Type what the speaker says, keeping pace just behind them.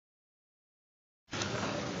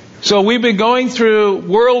So we've been going through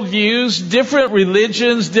worldviews, different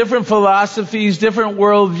religions, different philosophies, different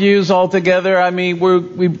worldviews altogether. I mean,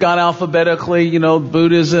 we've gone alphabetically,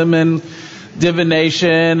 Buddhism and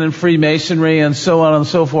divination and Freemasonry and so on and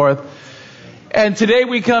so forth. And today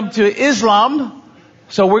we come to Islam.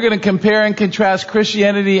 So we're going to compare and contrast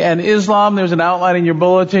Christianity and Islam. There's an outline in your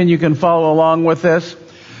bulletin. You can follow along with this.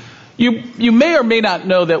 You may or may not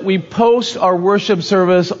know that we post our worship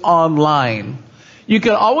service online. You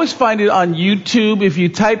can always find it on YouTube. If you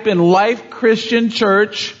type in Life Christian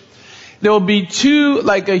Church, there will be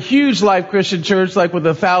a huge Life Christian Church, like with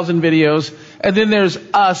 1,000 videos. And then there's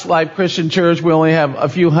us, Life Christian Church. We only have a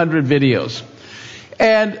few hundred videos.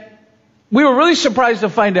 And we were really surprised to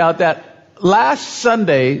find out that last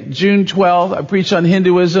Sunday, June 12th, I preached on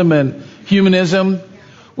Hinduism and humanism.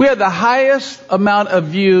 We had the highest amount of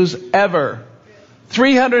views ever.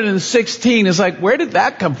 316 is like, where did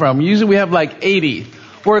that come from? Usually we have like 80.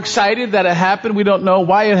 We're excited that it happened. We don't know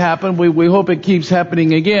why it happened. We hope it keeps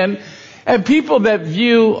happening again. And people that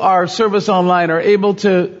view our service online are able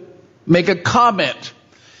to make a comment.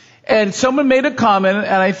 And someone made a comment, and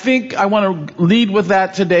I think I want to lead with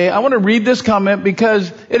that today. I want to read this comment because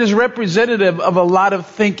it is representative of a lot of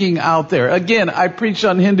thinking out there. Again, I preach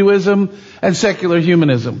on Hinduism and secular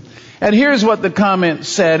humanism. And here's what the comment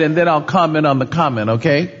said, and then I'll comment on the comment,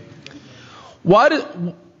 okay? What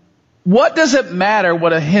does it matter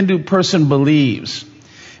what a Hindu person believes?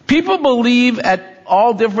 People believe at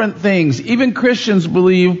all different things. Even Christians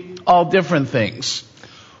believe all different things.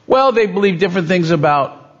 Well, they believe different things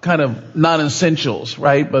about kind of non-essentials,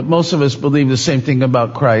 right? But most of us believe the same thing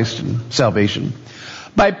about Christ and salvation.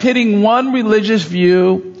 By pitting one religious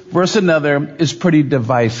view versus another is pretty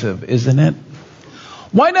divisive, isn't it?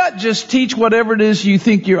 Why not just teach whatever it is you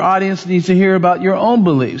think your audience needs to hear about your own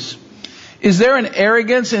beliefs? Is there an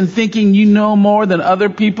arrogance in thinking you know more than other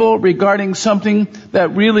people regarding something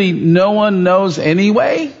that really no one knows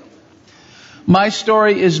anyway? My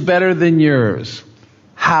story is better than yours.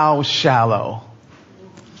 How shallow.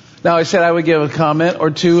 Now, I said I would give a comment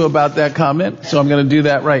or two about that comment, so I'm going to do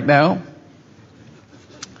that right now.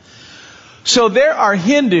 So there are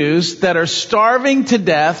Hindus that are starving to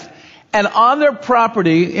death, and on their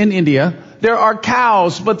property in India, there are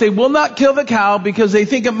cows, but they will not kill the cow because they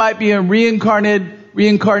think it might be a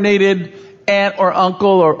reincarnated aunt or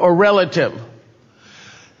uncle or relative.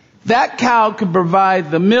 That cow could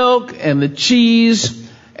provide the milk and the cheese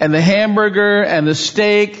and the hamburger and the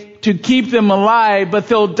steak to keep them alive, but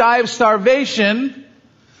they'll die of starvation.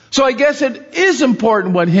 So I guess it is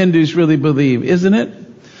important what Hindus really believe, isn't it?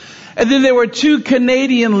 And then there were two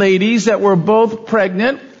Canadian ladies that were both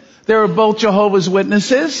pregnant. They were both Jehovah's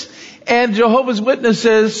Witnesses. And Jehovah's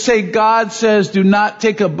Witnesses say God says do not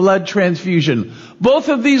take a blood transfusion. Both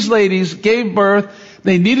of these ladies gave birth.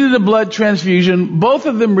 They needed a blood transfusion. Both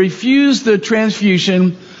of them refused the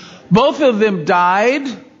transfusion. Both of them died,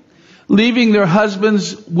 leaving their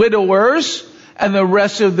husbands widowers and the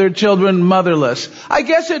rest of their children motherless. I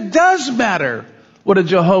guess it does matter what a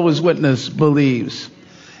Jehovah's Witness believes.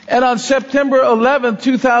 And on September 11,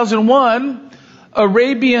 2001,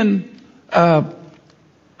 Arabian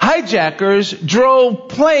hijackers drove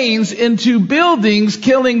planes into buildings,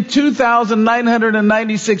 killing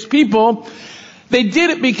 2,996 people. They did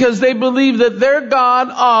it because they believed that their God,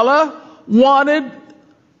 Allah, wanted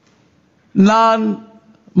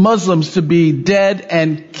non-Muslims to be dead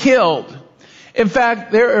and killed. In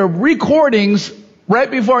fact, there are recordings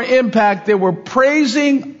right before impact. They were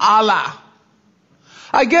praising Allah.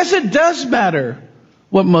 I guess it does matter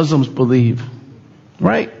what Muslims believe.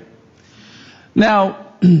 Right? Now,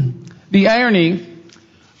 the irony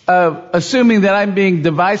of assuming that I'm being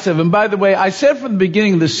divisive, and by the way, I said from the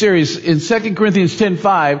beginning of the series in 2 Corinthians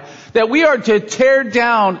 10:5 that we are to tear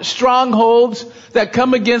down strongholds that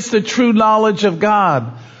come against the true knowledge of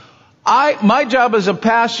God. My job as a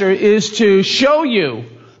pastor is to show you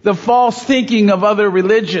the false thinking of other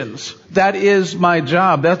religions. That is my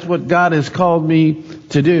job. That's what God has called me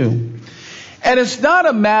to do. And it's not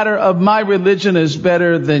a matter of my religion is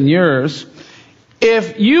better than yours.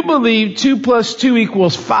 If you believe 2 + 2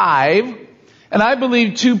 = 5, and I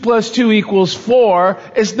believe 2 + 2 = 4,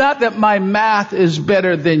 it's not that my math is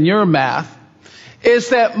better than your math. It's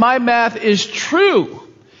that my math is true.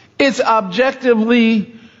 It's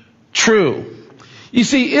objectively true. You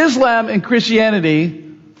see, Islam and Christianity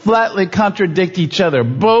flatly contradict each other.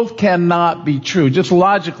 Both cannot be true. Just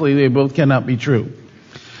logically, they both cannot be true.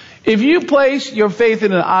 If you place your faith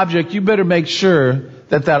in an object, you better make sure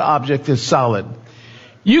that that object is solid.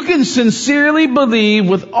 You can sincerely believe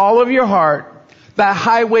with all of your heart that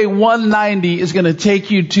Highway 190 is going to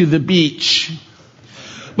take you to the beach.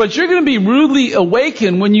 But you're going to be rudely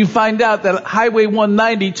awakened when you find out that Highway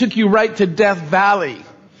 190 took you right to Death Valley.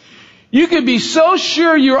 You could be so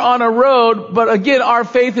sure you're on a road, but again, our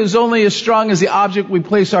faith is only as strong as the object we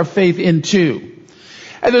place our faith into.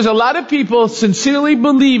 And there's a lot of people sincerely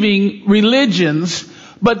believing religions,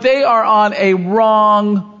 but they are on a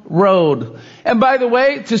wrong road. And by the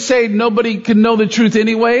way, to say nobody can know the truth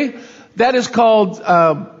anyway, that is called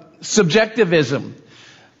subjectivism.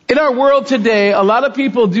 In our world today, a lot of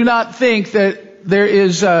people do not think that there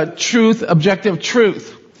is truth, objective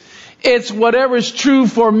truth. It's whatever's true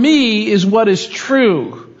for me is what is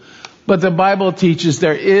true. But the Bible teaches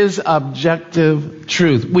there is objective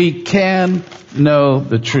truth. We can know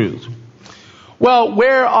the truth. Well,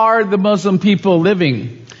 where are the Muslim people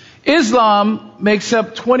living? Islam makes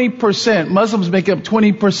up 20%. Muslims make up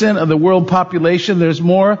 20% of the world population. There's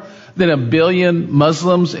more than 1 billion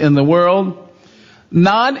Muslims in the world.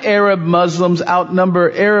 Non-Arab Muslims outnumber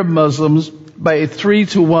Arab Muslims by a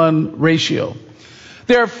 3-to-1 ratio.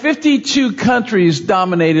 There are 52 countries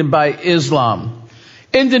dominated by Islam.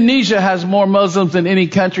 Indonesia has more Muslims than any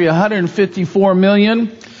country, 154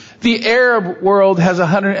 million. The Arab world has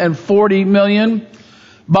 140 million.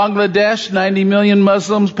 Bangladesh, 90 million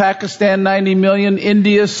Muslims. Pakistan, 90 million.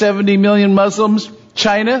 India, 70 million Muslims.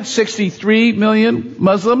 China, 63 million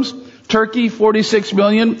Muslims. Turkey, 46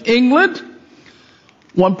 million. England,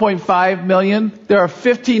 1.5 million. There are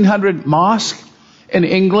 1,500 mosques in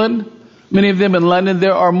England. Many of them in London.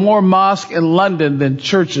 There are more mosques in London than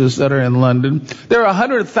churches that are in London. There are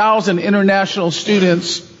 100,000 international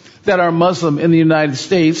students that are Muslim in the United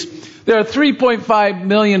States. There are 3.5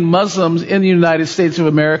 million Muslims in the United States of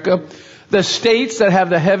America. The states that have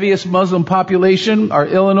the heaviest Muslim population are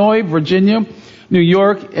Illinois, Virginia, New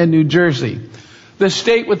York, and New Jersey. The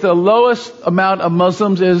state with the lowest amount of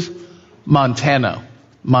Muslims is Montana.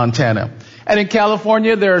 And in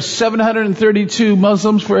California, there are 732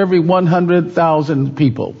 Muslims for every 100,000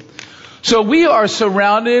 people. So we are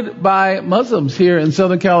surrounded by Muslims here in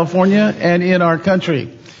Southern California and in our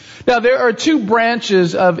country. Now, there are two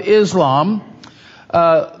branches of Islam.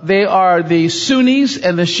 They are the Sunnis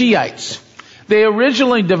and the Shiites. They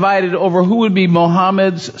originally divided over who would be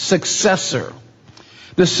Muhammad's successor.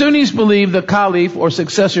 The Sunnis believe the caliph or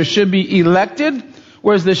successor should be elected,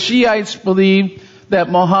 whereas the Shiites believe that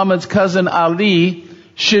Muhammad's cousin Ali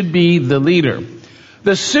should be the leader.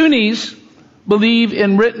 The Sunnis believe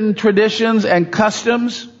in written traditions and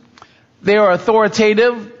customs. They are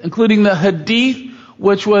authoritative, including the Hadith,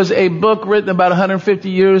 which was a book written about 150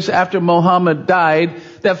 years after Muhammad died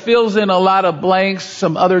that fills in a lot of blanks,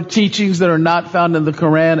 some other teachings that are not found in the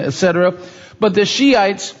Koran, etc. But the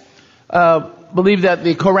Shiites believe that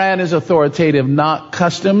the Koran is authoritative, not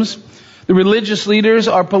customs. The religious leaders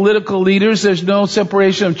are political leaders. There's no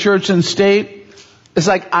separation of church and state. It's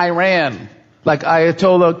like Iran, like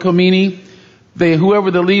Ayatollah Khomeini.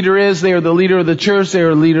 Whoever the leader is, they are the leader of the church, they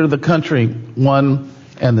are the leader of the country. One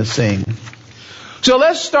and the same. So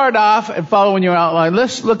let's start off and following your outline.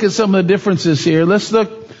 Let's look at some of the differences here.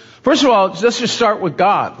 First of all, let's just start with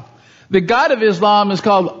God. The God of Islam is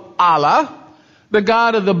called Allah. The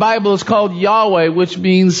God of the Bible is called Yahweh, which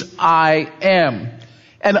means I am.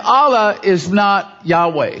 And Allah is not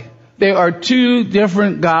Yahweh. They are two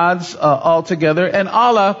different gods altogether. And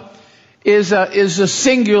Allah is a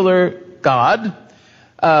singular God.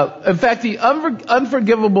 In fact, the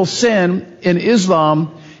unforgivable sin in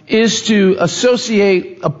Islam is to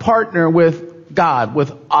associate a partner with God,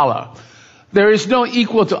 with Allah. There is no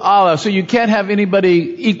equal to Allah, so you can't have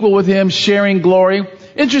anybody equal with Him, sharing glory.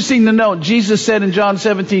 Interesting to note, Jesus said in John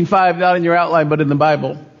 17:5, not in your outline, but in the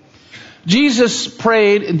Bible, Jesus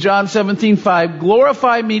prayed in John 17:5,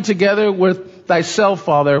 glorify me together with thyself,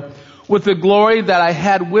 Father, with the glory that I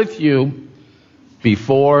had with you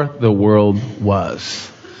before the world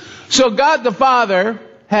was. So God the Father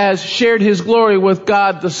has shared His glory with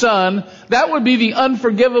God the Son. That would be the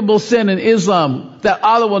unforgivable sin in Islam, that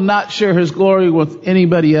Allah will not share His glory with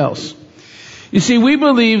anybody else. You see, we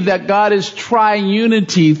believe that God is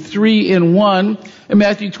triunity, 3 in 1. In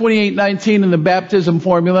Matthew 28:19 in the baptism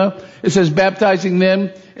formula, it says, baptizing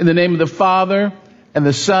them in the name of the Father and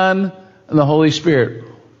the Son and the Holy Spirit.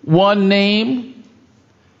 One name,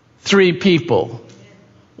 3 people.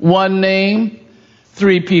 One name,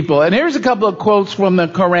 3 people. And here's a couple of quotes from the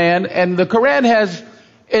Koran. And the Koran has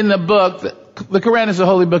in the book, the Koran is the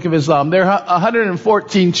holy book of Islam. There are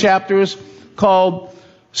 114 chapters called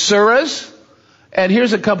surahs. And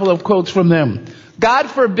here's a couple of quotes from them. God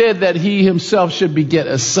forbid that He Himself should beget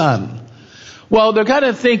a son. Well, they're kind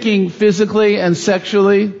of thinking physically and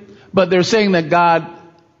sexually, but they're saying that God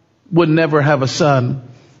would never have a son.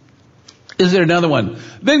 Is there another one?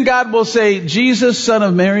 Then God will say, Jesus, son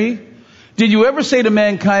of Mary, did you ever say to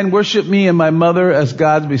mankind, worship me and my mother as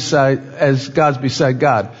gods beside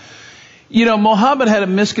God? You know, Muhammad had a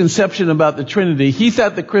misconception about the Trinity. He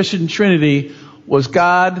thought the Christian Trinity was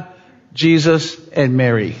God, Jesus, and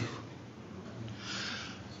Mary.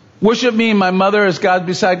 Worship me and my mother as gods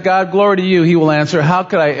beside God. Glory to you, he will answer. How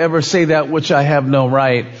could I ever say that which I have no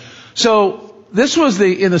right? So this was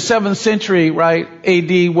in the 7th century, right,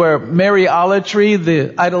 AD, where Mariolatry,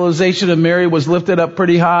 the idolization of Mary, was lifted up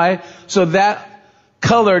pretty high. So that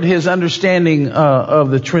colored his understanding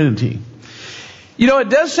of the Trinity. You know, it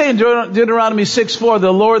does say in Deuteronomy 6:4,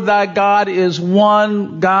 the Lord thy God is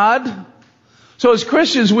one God. So as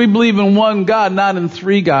Christians, we believe in one God, not in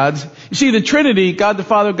three gods. You see, the Trinity, God the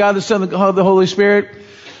Father, God the Son, God the Holy Spirit,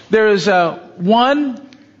 there is one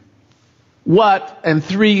what and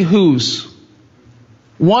three whos.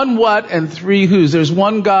 One what and three whos. There's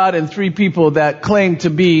one God and three people that claim to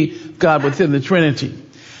be God within the Trinity.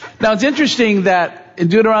 Now it's interesting that in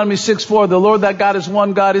Deuteronomy 6:4, the Lord that God is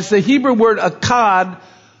one God. It's the Hebrew word akkad.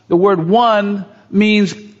 The word one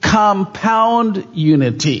means compound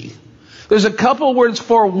unity. There's a couple words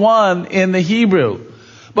for one in the Hebrew,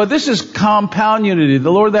 but this is compound unity.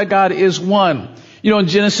 The Lord that God is one. You know, in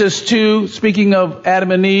Genesis 2, speaking of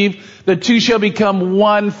Adam and Eve, the two shall become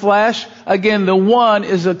one flesh. Again, the one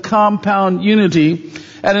is a compound unity.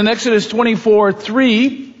 And in Exodus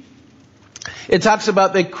 24:3, it talks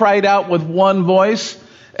about they cried out with one voice.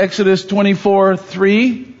 Exodus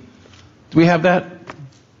 24:3. Do we have that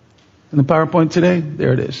in the PowerPoint today?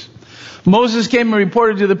 There it is. Moses came and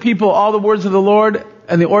reported to the people all the words of the Lord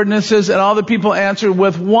and the ordinances, and all the people answered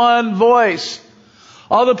with one voice.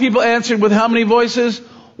 All the people answered with how many voices?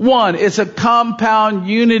 One. It's a compound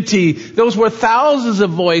unity. Those were thousands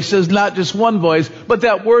of voices, not just one voice, but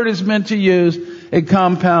that word is meant to use a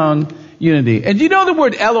compound unity. And do you know the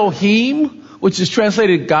word Elohim, which is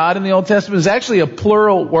translated God in the Old Testament, is actually a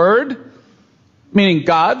plural word, meaning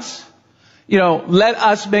gods? You know, let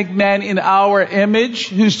us make man in our image.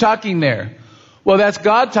 Who's talking there? Well, that's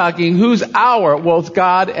God talking. Who's our? Well, it's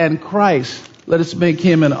God and Christ. Let us make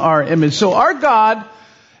him in our image. So our God,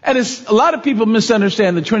 and a lot of people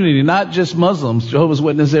misunderstand the Trinity, not just Muslims, Jehovah's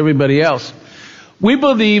Witnesses, everybody else. We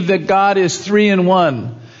believe that God is three in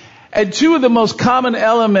one. And two of the most common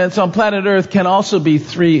elements on planet Earth can also be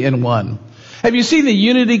three in one. Have you seen the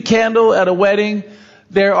unity candle at a wedding?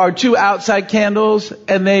 There are two outside candles,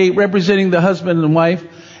 and they representing the husband and wife,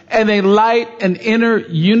 and they light an inner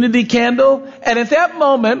unity candle. And at that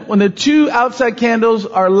moment, when the two outside candles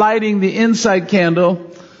are lighting the inside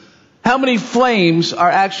candle, how many flames are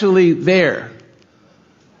actually there?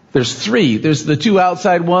 There's three. There's the two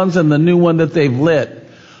outside ones and the new one that they've lit.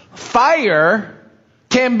 Fire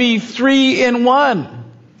can be three in one.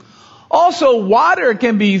 Also, water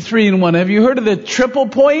can be three in one. Have you heard of the triple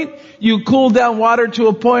point? You cool down water to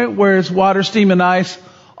a point where it's water, steam, and ice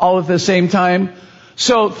all at the same time.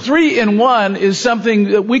 So 3 in 1 is something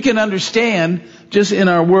that we can understand just in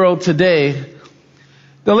our world today.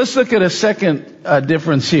 Now let's look at a second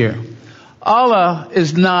difference here. Allah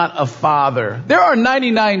is not a father. There are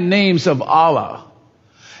 99 names of Allah.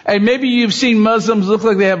 And maybe you've seen Muslims look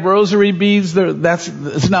like they have rosary beads.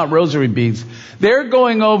 It's not rosary beads. They're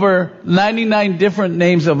going over 99 different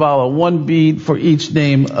names of Allah, one bead for each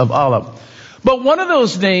name of Allah. But one of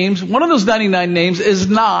those 99 names is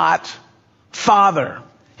not Father.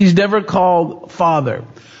 He's never called Father.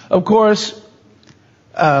 Of course,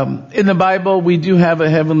 in the Bible, we do have a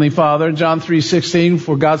heavenly Father. John 3:16,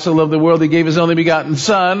 for God so loved the world, He gave His only begotten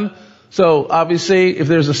Son. So obviously, if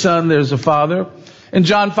there's a Son, there's a Father. In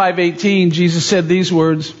John 5:18, Jesus said these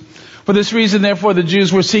words, for this reason, therefore, the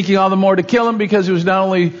Jews were seeking all the more to kill Him, because He was not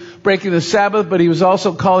only breaking the Sabbath, but He was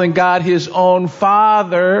also calling God His own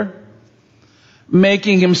Father,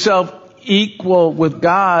 making Himself equal with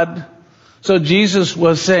God. So Jesus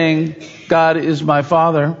was saying, God is my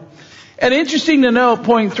Father. And interesting to note,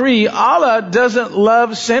 point 3, Allah doesn't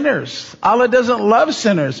love sinners. Allah doesn't love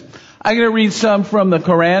sinners. I'm going to read some from the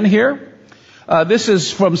Koran here. This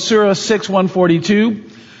is from Surah 6:142.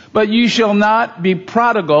 But you shall not be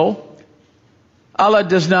prodigal. Allah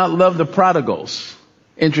does not love the prodigals.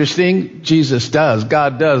 Interesting. Jesus does.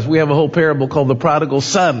 God does. We have a whole parable called the prodigal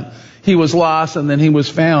son. He was lost and then he was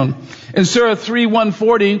found. In Surah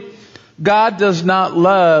 3:140, God does not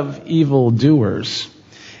love evildoers.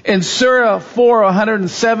 In Surah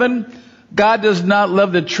 4:107, God does not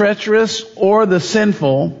love the treacherous or the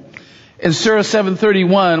sinful. In Surah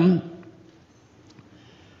 7:31,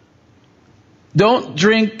 don't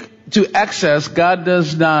drink to excess. God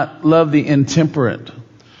does not love the intemperate.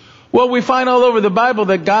 Well, we find all over the Bible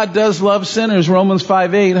that God does love sinners. Romans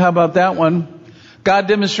 5:8. How about that one? God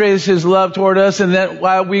demonstrates his love toward us, and that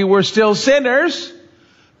while we were still sinners,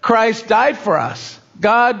 Christ died for us.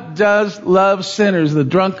 God does love sinners, the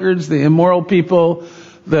drunkards, the immoral people,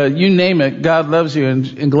 you name it. God loves you.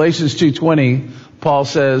 In Galatians 2:20, Paul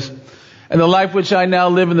says, "And the life which I now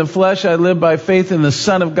live in the flesh, I live by faith in the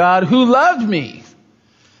Son of God, who loved me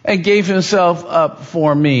and gave himself up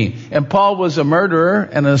for me." And Paul was a murderer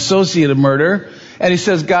and an associate of murder. And he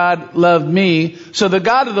says, God loved me. So the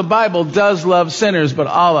God of the Bible does love sinners, but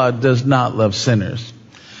Allah does not love sinners.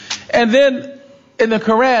 And then in the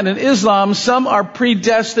Koran and Islam, some are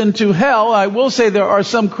predestined to hell. I will say there are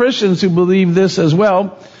some Christians who believe this as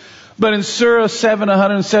well. But in Surah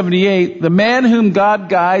 7:178, the man whom God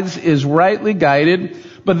guides is rightly guided,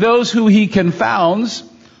 but those who he confounds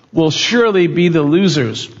will surely be the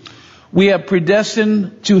losers. We have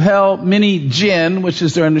predestined to hell many jinn, which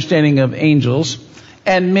is their understanding of angels,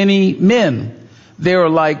 and many men. They are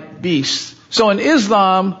like beasts. So in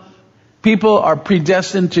Islam, people are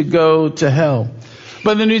predestined to go to hell.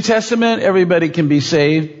 But in the New Testament, everybody can be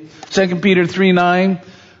saved. 2 Peter 3:9,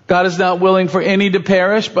 God is not willing for any to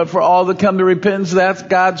perish, but for all to come to repentance. That's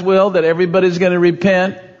God's will, that everybody's going to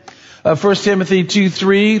repent. 1 Timothy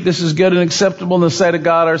 2:3, this is good and acceptable in the sight of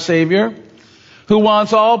God our Savior, who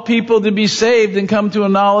wants all people to be saved and come to a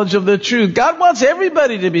knowledge of the truth. God wants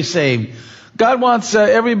everybody to be saved. God wants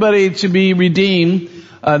everybody to be redeemed.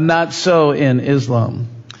 Not so in Islam.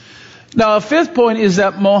 Now, a fifth point is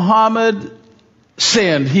that Muhammad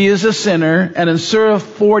sinned. He is a sinner. And in Surah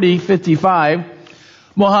 40:55,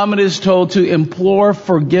 Muhammad is told to implore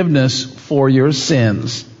forgiveness for your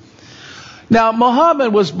sins. Now,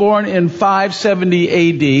 Muhammad was born in 570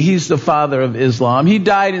 AD. He's the father of Islam. He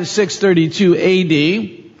died in 632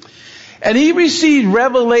 AD. And he received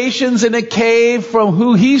revelations in a cave from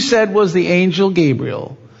who he said was the angel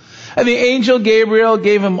Gabriel. And the angel Gabriel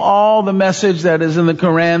gave him all the message that is in the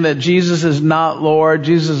Koran, that Jesus is not Lord,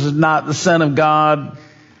 Jesus is not the Son of God.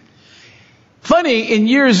 Funny, in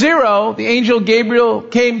year 0, the angel Gabriel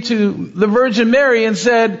came to the Virgin Mary and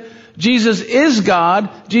said, Jesus is God,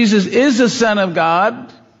 Jesus is the Son of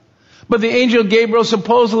God. But the angel Gabriel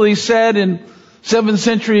supposedly said in 7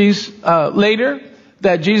 centuries later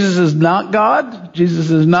that Jesus is not God, Jesus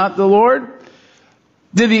is not the Lord.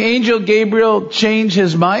 Did the angel Gabriel change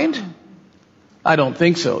his mind? I don't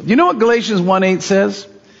think so. You know what Galatians 1:8 says?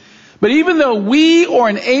 But even though we or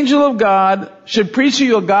an angel of God should preach to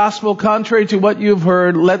you a gospel contrary to what you've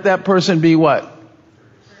heard, let that person be what?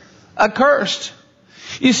 Accursed.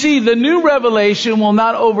 You see, the new revelation will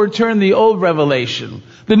not overturn the old revelation.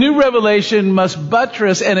 The new revelation must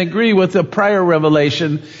buttress and agree with the prior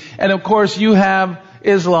revelation. And of course, you have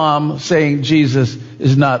Islam saying Jesus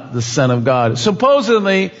is not the Son of God,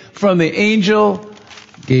 supposedly from the angel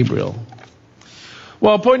Gabriel.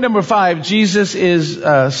 Well, point number 5, Jesus is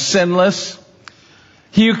sinless.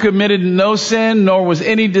 He who committed no sin, nor was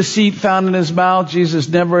any deceit found in his mouth. Jesus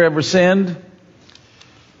never ever sinned.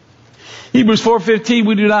 Hebrews 4:15,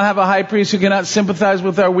 we do not have a high priest who cannot sympathize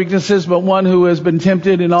with our weaknesses, but one who has been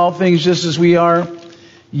tempted in all things just as we are,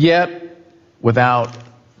 yet without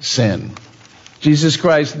sin. Jesus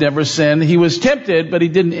Christ never sinned. He was tempted, but he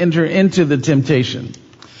didn't enter into the temptation.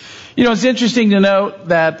 You know, it's interesting to note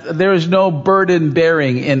that there is no burden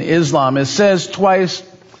bearing in Islam. It says twice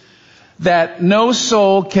that no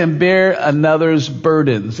soul can bear another's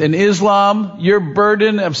burdens. In Islam, your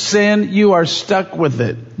burden of sin, you are stuck with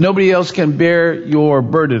it. Nobody else can bear your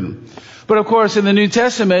burden. But of course, in the New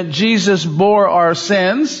Testament, Jesus bore our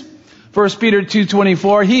sins. 1 Peter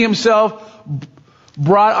 2:24, he himself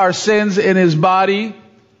brought our sins in his body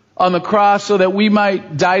on the cross so that we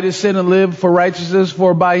might die to sin and live for righteousness,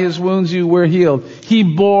 for by his wounds you were healed. He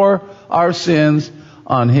bore our sins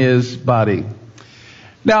on his body.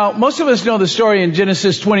 Now, most of us know the story in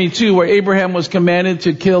Genesis 22 where Abraham was commanded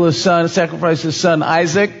to kill his son, sacrifice his son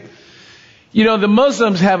Isaac. You know, the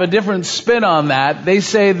Muslims have a different spin on that. They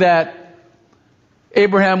say that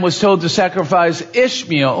Abraham was told to sacrifice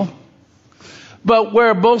Ishmael. But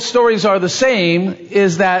where both stories are the same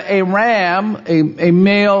is that a ram, a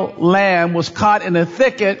male lamb, was caught in a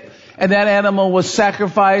thicket, and that animal was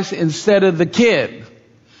sacrificed instead of the kid.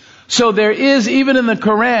 So there is, even in the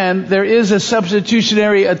Koran, there is a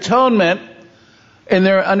substitutionary atonement in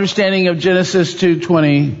their understanding of Genesis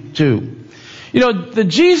 2:22. You know, the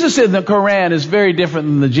Jesus in the Koran is very different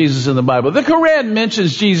than the Jesus in the Bible. The Koran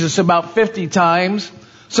mentions Jesus about 50 times.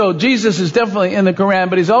 So Jesus is definitely in the Koran,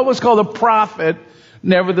 but he's always called a prophet,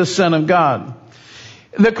 never the Son of God.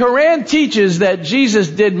 The Koran teaches that Jesus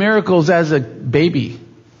did miracles as a baby.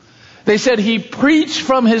 They said he preached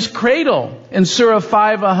from his cradle in Surah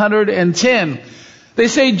 5:110. They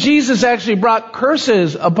say Jesus actually brought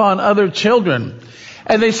curses upon other children.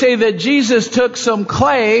 And they say that Jesus took some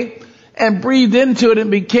clay and breathed into it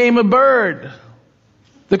and became a bird.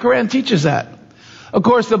 The Koran teaches that. Of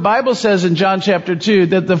course, the Bible says in John chapter 2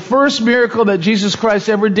 that the first miracle that Jesus Christ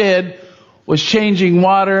ever did was changing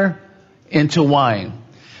water into wine.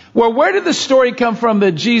 Well, where did the story come from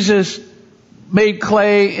that Jesus made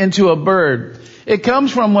clay into a bird? It comes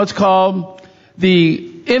from what's called the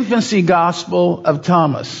infancy gospel of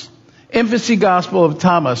Thomas. Infancy gospel of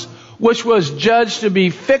Thomas, which was judged to be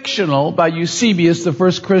fictional by Eusebius, the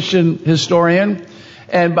first Christian historian,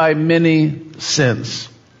 and by many since.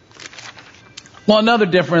 Well, another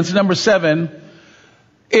difference, number 7,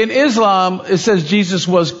 in Islam, it says Jesus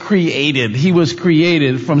was created. He was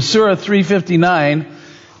created. From Surah 3:59,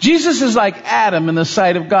 Jesus is like Adam in the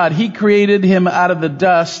sight of God. He created him out of the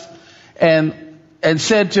dust and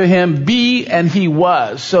said to him, be, and he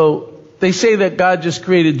was. So they say that God just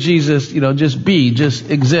created Jesus, just be, just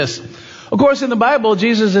exist. Of course, in the Bible,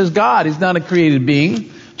 Jesus is God. He's not a created being.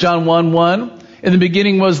 John 1:1. In the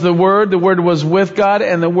beginning was the Word was with God,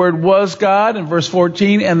 and the Word was God. In verse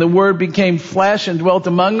 14, and the Word became flesh and dwelt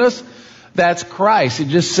among us. That's Christ. It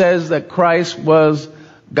just says that Christ was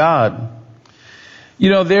God.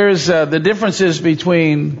 There's the differences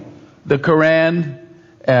between the Koran,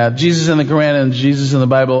 Jesus in the Koran and Jesus in the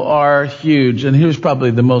Bible are huge. And here's probably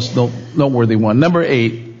the most noteworthy one. Number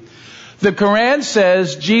 8. The Koran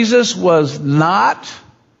says Jesus was not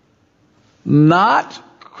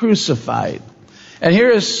crucified. And here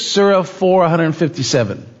is Surah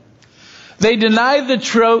 4:157. They denied the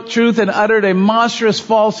truth and uttered a monstrous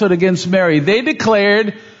falsehood against Mary. They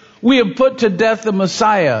declared, we have put to death the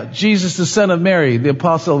Messiah, Jesus the son of Mary, the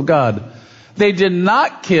apostle of God. They did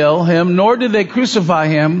not kill him, nor did they crucify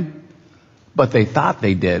him, but they thought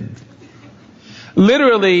they did.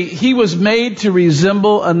 Literally, he was made to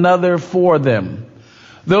resemble another for them.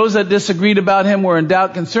 Those that disagreed about him were in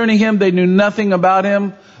doubt concerning him. They knew nothing about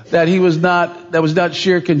him, that was not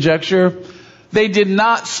sheer conjecture. They did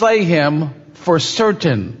not slay him for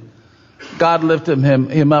certain. God lifted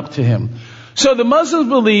him up to him. So the Muslims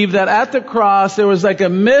believe that at the cross there was like a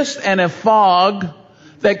mist and a fog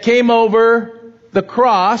that came over the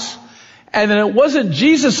cross, and then it wasn't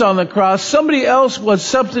Jesus on the cross. Somebody else was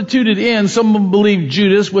substituted in. Some believe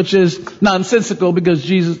Judas, which is nonsensical because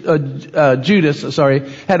Judas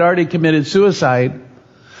had already committed suicide.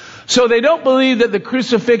 So they don't believe that the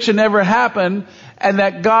crucifixion ever happened and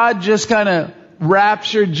that God just kind of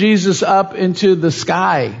raptured Jesus up into the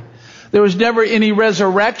sky. There was never any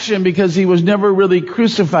resurrection because he was never really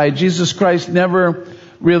crucified. Jesus Christ never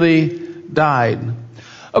really died.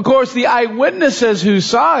 Of course, the eyewitnesses who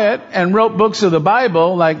saw it and wrote books of the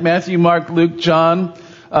Bible, like Matthew, Mark, Luke, John,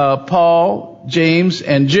 Paul, James,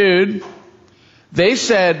 and Jude, they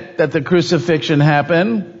said that the crucifixion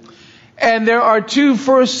happened. And there are 2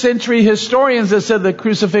 first-century historians that said the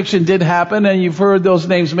crucifixion did happen, and you've heard those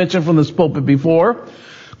names mentioned from this pulpit before.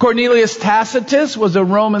 Cornelius Tacitus was a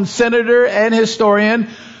Roman senator and historian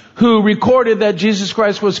who recorded that Jesus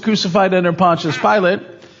Christ was crucified under Pontius Pilate.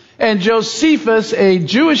 And Josephus, a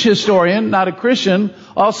Jewish historian, not a Christian,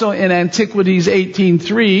 also in Antiquities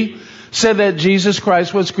 18:3, said that Jesus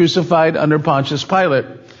Christ was crucified under Pontius Pilate.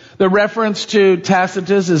 The reference to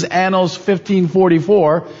Tacitus is Annals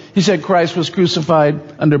 1544. He said Christ was crucified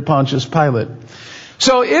under Pontius Pilate.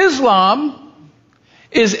 So Islam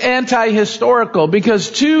is anti-historical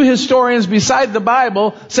because 2 historians beside the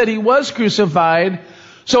Bible said he was crucified.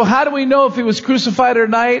 So how do we know if he was crucified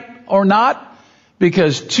or not?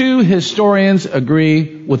 Because 2 historians agree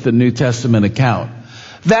with the New Testament account.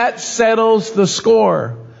 That settles the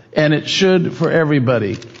score, and it should for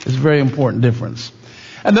everybody. It's a very important difference.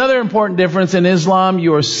 Another important difference in Islam,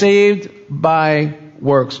 you are saved by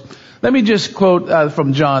works. Let me just quote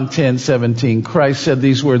from John 10:17. Christ said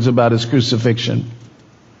these words about his crucifixion.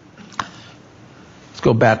 Let's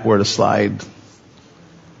go backward a slide.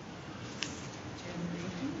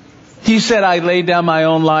 He said, I lay down my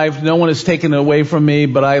own life. No one has taken it away from me,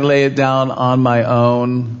 but I lay it down on my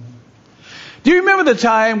own. Do you remember the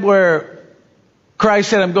time where Christ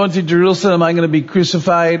said, I'm going to Jerusalem, I'm going to be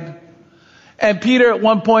crucified? And Peter at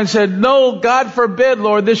one point said, no, God forbid,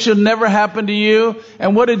 Lord, this should never happen to you.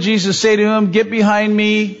 And what did Jesus say to him? Get behind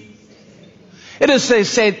me. It is a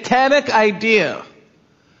satanic idea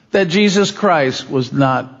that Jesus Christ was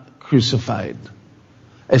not crucified.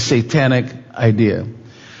 A satanic idea.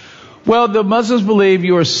 Well, the Muslims believe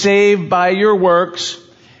you are saved by your works.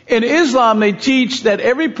 In Islam, they teach that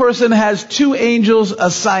every person has 2 angels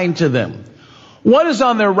assigned to them. One is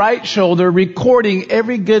on their right shoulder, recording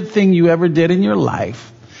every good thing you ever did in your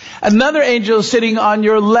life. Another angel is sitting on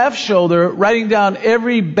your left shoulder, writing down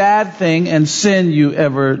every bad thing and sin you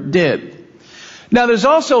ever did. Now, there's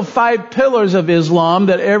also 5 pillars of Islam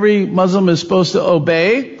that every Muslim is supposed to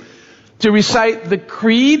obey. To recite the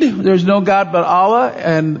creed, there's no God but Allah,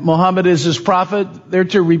 and Muhammad is his prophet. They're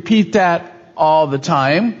to repeat that all the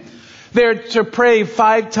time. They're to pray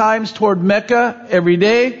 5 times toward Mecca every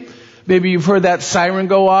day. Maybe you've heard that siren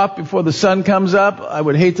go off before the sun comes up. I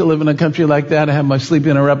would hate to live in a country like that and have my sleep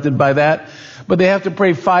interrupted by that. But they have to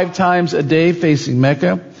pray 5 times a day facing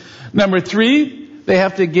Mecca. Number 3, they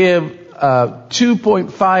have to give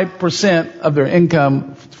 2.5% of their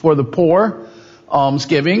income for the poor,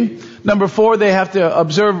 almsgiving. Number 4, they have to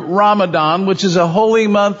observe Ramadan, which is a holy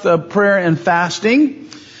month of prayer and fasting.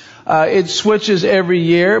 It switches every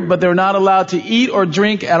year, but they're not allowed to eat or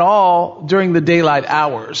drink at all during the daylight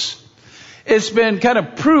hours. It's been kind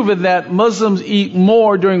of proven that Muslims eat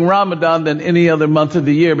more during Ramadan than any other month of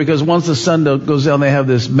the year, because once the sun goes down, they have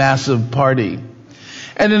this massive party.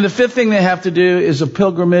 And then the 5th thing they have to do is a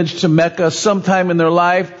pilgrimage to Mecca sometime in their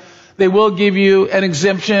life. They will give you an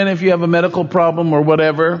exemption if you have a medical problem or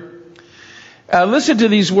whatever. Listen to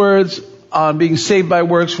these words on being saved by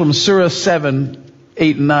works from Surah 7,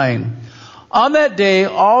 8, and 9. On that day,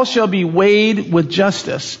 all shall be weighed with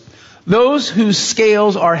justice. Those whose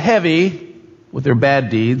scales are heavy with their bad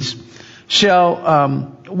deeds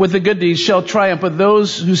with the good deeds shall triumph, but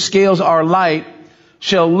those whose scales are light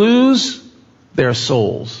shall lose their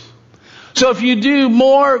souls. So if you do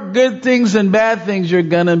more good things than bad things, you're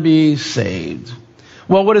going to be saved.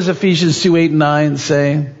 Well, what does Ephesians 2, 8, and 9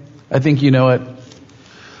 say? I think you know it.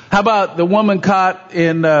 How about the woman caught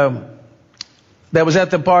in that was at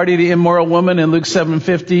the party, the immoral woman in Luke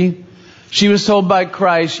 7:50? She was told by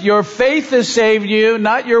Christ, your faith has saved you,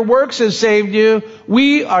 not your works has saved you.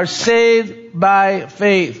 We are saved by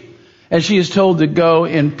faith. And she is told to go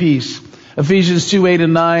in peace. Ephesians 2, 8,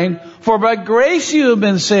 and 9. For by grace you have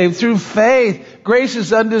been saved through faith. Grace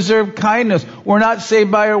is undeserved kindness. We're not saved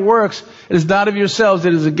by our works. It is not of yourselves.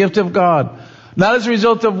 It is a gift of God. Not as a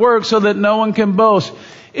result of works, so that no one can boast.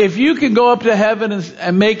 If you can go up to heaven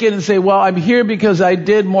and make it and say, well, I'm here because I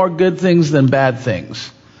did more good things than bad things,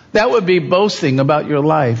 that would be boasting about your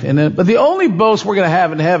life. But the only boast we're going to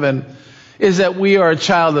have in heaven is that we are a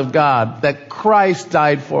child of God, that Christ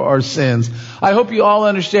died for our sins. I hope you all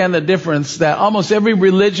understand the difference, that almost every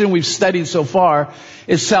religion we've studied so far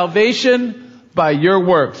is salvation by your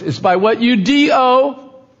works. It's by what you do,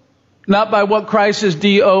 not by what Christ is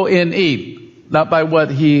D-O-N-E, not by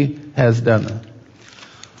what he has done.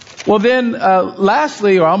 Well then,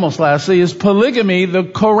 lastly, or almost lastly, is polygamy. The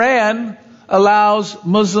Koran allows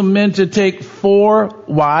Muslim men to take 4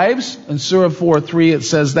 wives. In Surah 4:3 it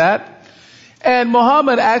says that. And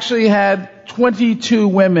Muhammad actually had 22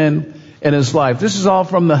 women in his life. This is all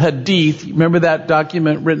from the Hadith. Remember that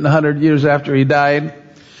document written 100 years after he died?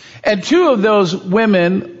 And 2 of those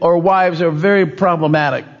women or wives are very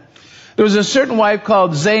problematic. There was a certain wife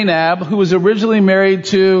called Zainab who was originally married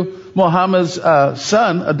to Muhammad's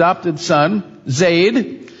son, adopted son,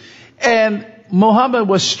 Zayd. And Muhammad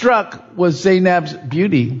was struck with Zainab's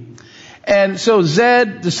beauty. And so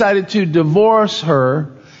Zayd decided to divorce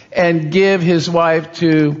her and give his wife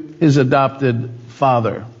to his adopted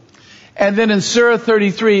father. And then in Surah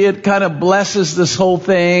 33, it kind of blesses this whole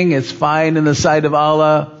thing. It's fine in the sight of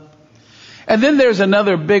Allah. And then there's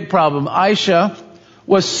another big problem. Aisha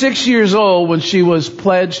was 6 years old when she was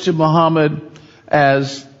pledged to Muhammad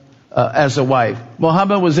as a wife.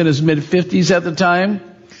 Muhammad was in his mid-50s at the time.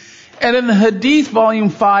 And in the Hadith, volume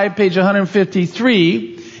 5, page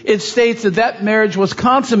 153, it states that marriage was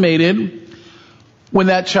consummated when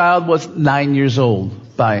that child was 9 years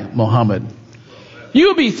old by Muhammad. You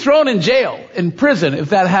would be thrown in jail, in prison, if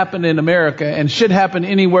that happened in America, and should happen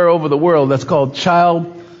anywhere over the world. That's called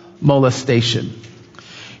child molestation.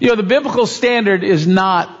 You know, the biblical standard is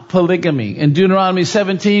not polygamy. In Deuteronomy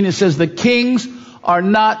 17, it says the kings are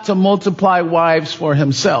not to multiply wives for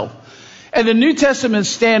himself. And the New Testament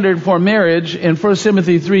standard for marriage in 1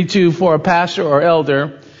 Timothy 3:2 for a pastor or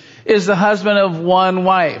elder is the husband of one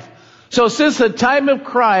wife. So since the time of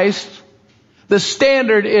Christ, the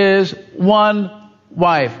standard is one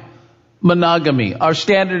wife, monogamy. Our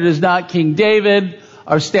standard is not King David.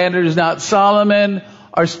 Our standard is not Solomon.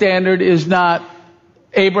 Our standard is not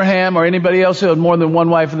Abraham or anybody else who had more than one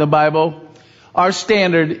wife in the Bible. Our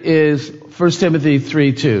standard is 1 Timothy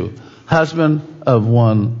 3:2, husband of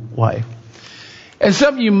one wife. And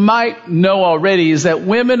something you might know already is that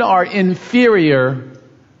women are inferior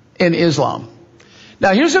in Islam.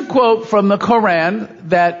 Now here's a quote from the Koran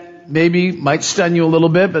that maybe might stun you a little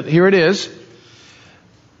bit, but here it is.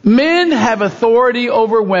 Men have authority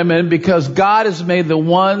over women because God has made the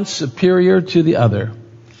one superior to the other.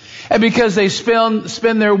 And because they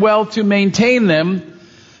spend their wealth to maintain them,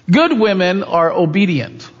 good women are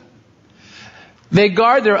obedient. They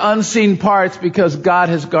guard their unseen parts because God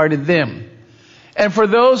has guarded them. And for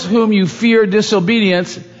those whom you fear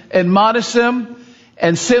disobedience, admonish them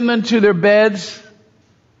and send them to their beds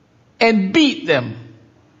and beat them.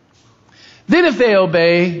 Then if they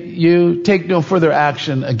obey you, take no further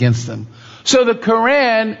action against them. So the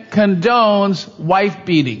Koran condones wife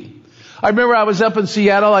beating. I remember I was up in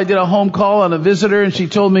Seattle. I did a home call on a visitor, and she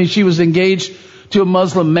told me she was engaged to a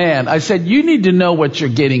Muslim man. I said, you need to know what you're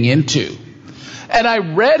getting into. And I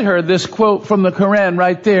read her this quote from the Koran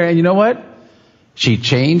right there. And you know what? She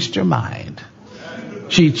changed her mind.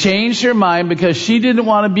 She changed her mind because she didn't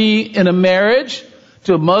want to be in a marriage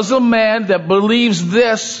to a Muslim man that believes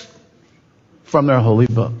this from their holy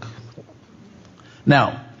book.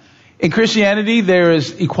 Now, in Christianity, there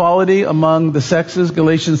is equality among the sexes,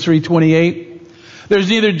 Galatians 3:28. There's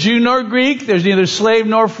neither Jew nor Greek. There's neither slave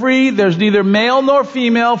nor free. There's neither male nor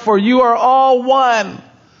female, for you are all one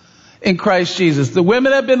in Christ Jesus. The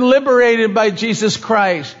women have been liberated by Jesus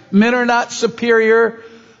Christ. Men are not superior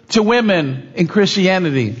to women in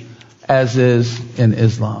Christianity, as is in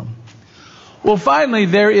Islam. Well, finally,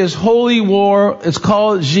 there is holy war. It's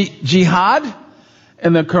called jihad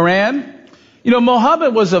in the Quran. You know,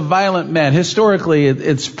 Muhammad was a violent man. Historically,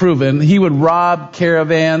 it's proven. He would rob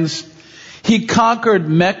caravans. He conquered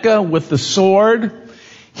Mecca with the sword.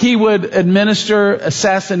 He would administer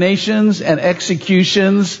assassinations and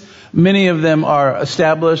executions. Many of them are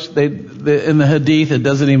established. In the Hadith, it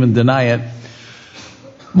doesn't even deny it.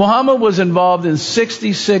 Muhammad was involved in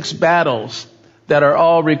 66 battles that are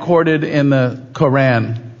all recorded in the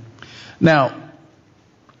Koran. Now,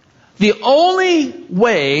 the only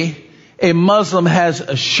way a Muslim has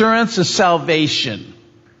assurance of salvation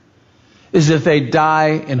is if they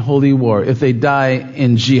die in holy war, if they die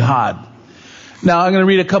in jihad. Now, I'm going to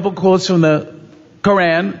read a couple quotes from the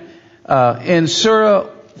Koran. In Surah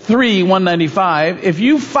 3:195, if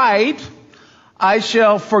you fight, I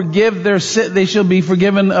shall forgive they shall be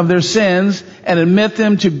forgiven of their sins and admit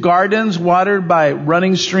them to gardens watered by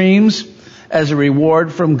running streams as a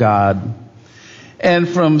reward from God. And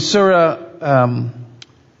from Surah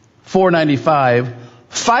 4:95,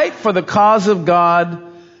 fight for the cause of God.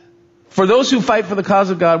 For those who fight for the cause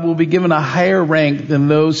of God will be given a higher rank than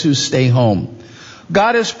those who stay home.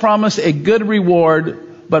 God has promised a good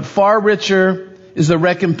reward, but far richer is the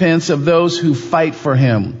recompense of those who fight for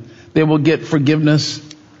Him. They will get forgiveness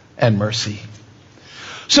and mercy.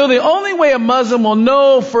 So the only way a Muslim will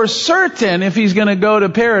know for certain if he's going to go to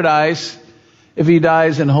paradise, if he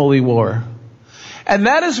dies in holy war. And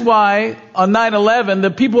that is why on 9/11,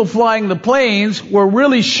 the people flying the planes were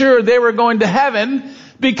really sure they were going to heaven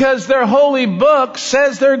because their holy book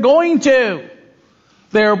says they're going to.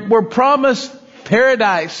 They were promised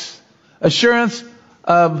paradise, assurance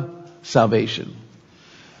of salvation.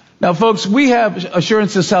 Now, folks, we have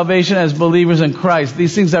assurance of salvation as believers in Christ.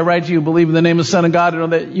 These things I write to you, believe in the name of the Son of God,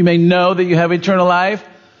 and that you may know that you have eternal life.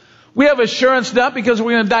 We have assurance not because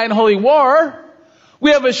we're going to die in holy war.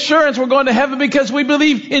 We have assurance we're going to heaven because we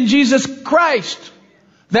believe in Jesus Christ.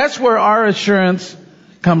 That's where our assurance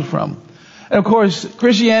comes from. And of course,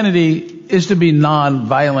 Christianity is to be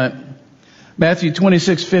non-violent. Matthew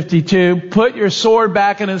 26:52, put your sword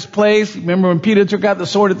back in its place. Remember when Peter took out the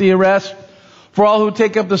sword at the arrest? For all who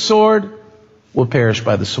take up the sword will perish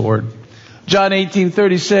by the sword. John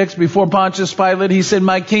 18:36, before Pontius Pilate, he said,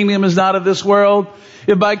 my kingdom is not of this world.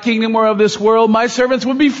 If my kingdom were of this world, my servants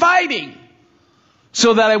would be fighting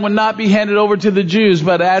so that I would not be handed over to the Jews.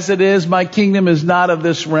 But as it is, my kingdom is not of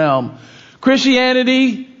this realm.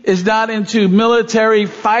 Christianity is not into military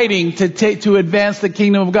fighting to advance the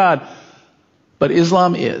kingdom of God. But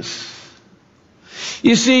Islam is.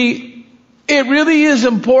 You see, it really is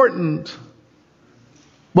important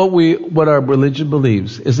what our religion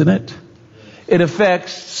believes, isn't it? It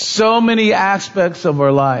affects so many aspects of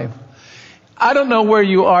our life. I don't know where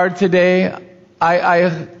you are today.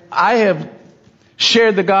 I have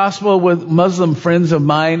shared the gospel with Muslim friends of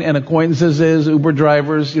mine and acquaintances, Uber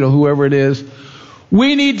drivers, whoever it is.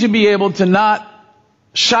 We need to be able to not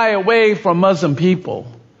shy away from Muslim people.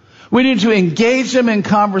 We need to engage them in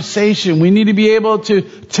conversation. We need to be able to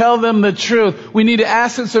tell them the truth. We need to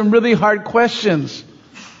ask them some really hard questions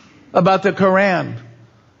about the Koran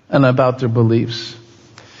and about their beliefs.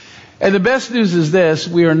 And the best news is this: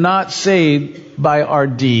 we are not saved by our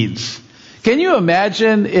deeds. Can you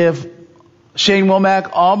imagine if Shane Womack,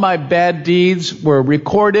 all my bad deeds were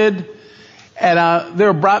recorded and they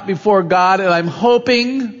were brought before God, and I'm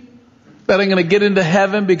hoping that I'm going to get into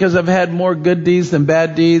heaven because I've had more good deeds than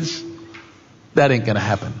bad deeds. That ain't going to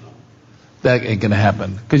happen. That ain't going to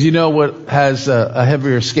happen. Because you know what has a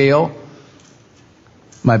heavier scale?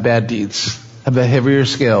 My bad deeds have a heavier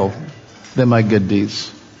scale than my good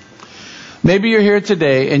deeds. Maybe you're here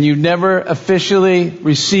today and you've never officially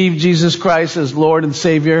received Jesus Christ as Lord and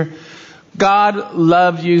Savior. God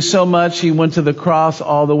loved you so much, He went to the cross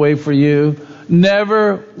all the way for you.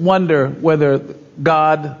 Never wonder whether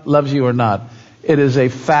God loves you or not. It is a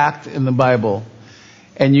fact in the Bible,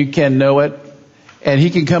 and you can know it. And He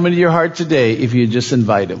can come into your heart today if you just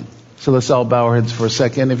invite Him. So let's all bow our heads for a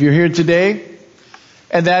second. If you're here today,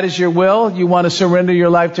 and that is your will, you want to surrender your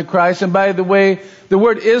life to Christ. And by the way, the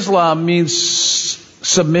word Islam means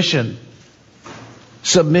submission.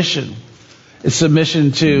 Submission. It's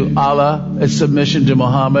submission to Allah. It's submission to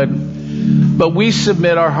Muhammad. But we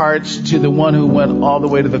submit our hearts to the one who went all the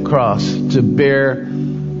way to the cross to bear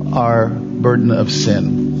our burden of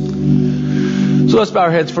sin. So let's bow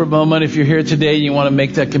our heads for a moment. If you're here today and you want to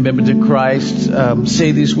make that commitment to Christ,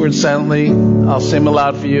 say these words silently. I'll say them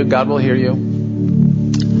aloud for you. God will hear you.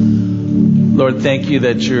 Lord, thank you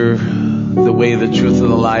that you're the way, the truth,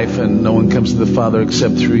 and the life, and no one comes to the Father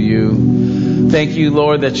except through you. Thank you,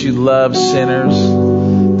 Lord, that you love sinners.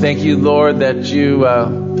 Thank you, Lord, that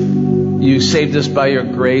you saved us by your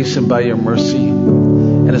grace and by your mercy.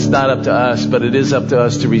 And it's not up to us, but it is up to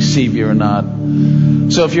us to receive you or not.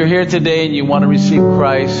 So if you're here today and you want to receive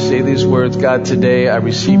Christ, say these words: God, today I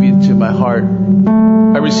receive you into my heart.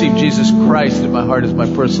 I receive Jesus Christ in my heart as my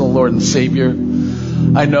personal Lord and Savior.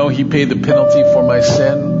 I know He paid the penalty for my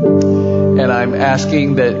sin, and I'm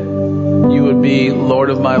asking that you would be Lord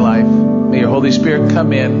of my life. May your Holy Spirit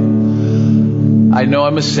come in. I know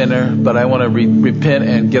I'm a sinner, but I want to repent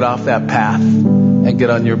and get off that path and get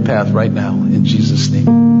on your path right now. In Jesus' name,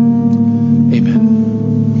 amen.